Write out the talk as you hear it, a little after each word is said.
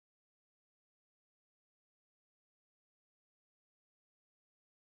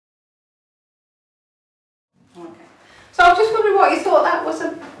So I was just wondering what you thought that was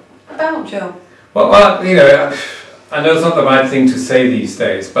about, Joe. Well, you know, I know it's not the right thing to say these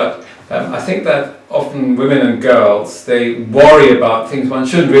days, but I think that often women and girls, they worry about things one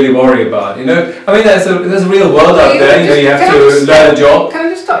shouldn't really worry about. You know, I mean, there's a real world out there. You know, you have to learn a job. Can I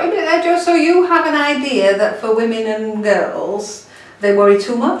just stop you a bit there, Joe? So you have an idea that for women and girls, they worry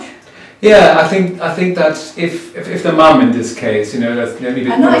too much? Yeah, I think that if the mum in this case, you know, that's maybe a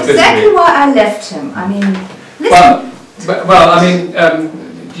bit I know exactly why I left him. I mean, listen. Well, I mean,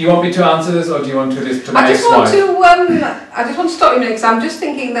 do you want me to answer this, or do you want to listen to my ex-wife? I just want to stop you now, because I'm just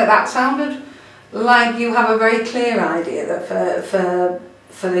thinking that sounded like you have a very clear idea that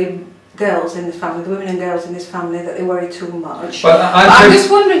for the girls in this family, the women and girls in this family, that they worry too much. Well, I'm just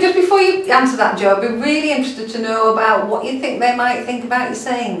wondering, just before you answer that, Joe, I'd be really interested to know about what you think they might think about you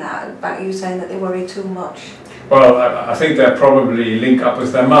saying that, that they worry too much. Well, I think they probably link up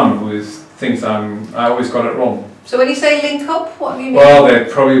with their mum, who thinks I always got it wrong. So when you say link up, what do you mean? Well,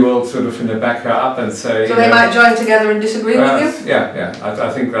 they probably will sort of back her up and say... So they might join together and disagree with you? Yeah.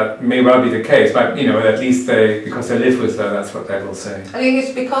 I think that may well be the case, but you know, at least because they live with her, that's what they will say. I think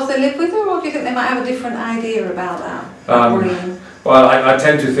it's because they live with her, or do you think they might have a different idea about that? Well, I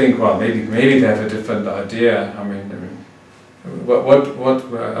tend to think, well, maybe they have a different idea. I mean,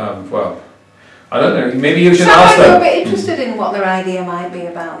 well, I don't know. Maybe you should ask them. I'm a bit interested in what their idea might be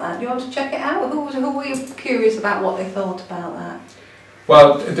about that. Do you want to check it out? Who were you curious about what they thought about that?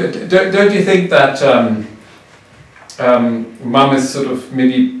 Well, don't you think that mum is sort of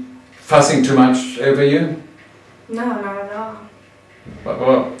maybe fussing too much over you? No, not at all.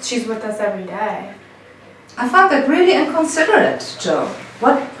 Well, she's with us every day. I found that really inconsiderate, Joe.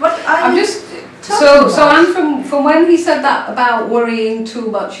 What are I'm you just so Anne, from when he said that about worrying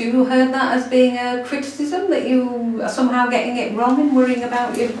too much, you heard that as being a criticism, that you are somehow getting it wrong in worrying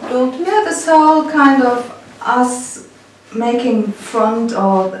about your daughter? Yeah, this whole kind of us making front,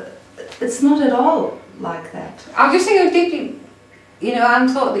 or it's not at all like that. I was just thinking, you know, Anne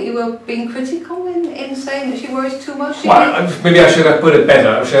thought that you were being critical in saying that she worries too much. Well, maybe I should have put it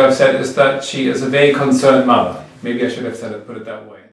better. I should have said that she is a very concerned mother. Maybe I should have put it that way.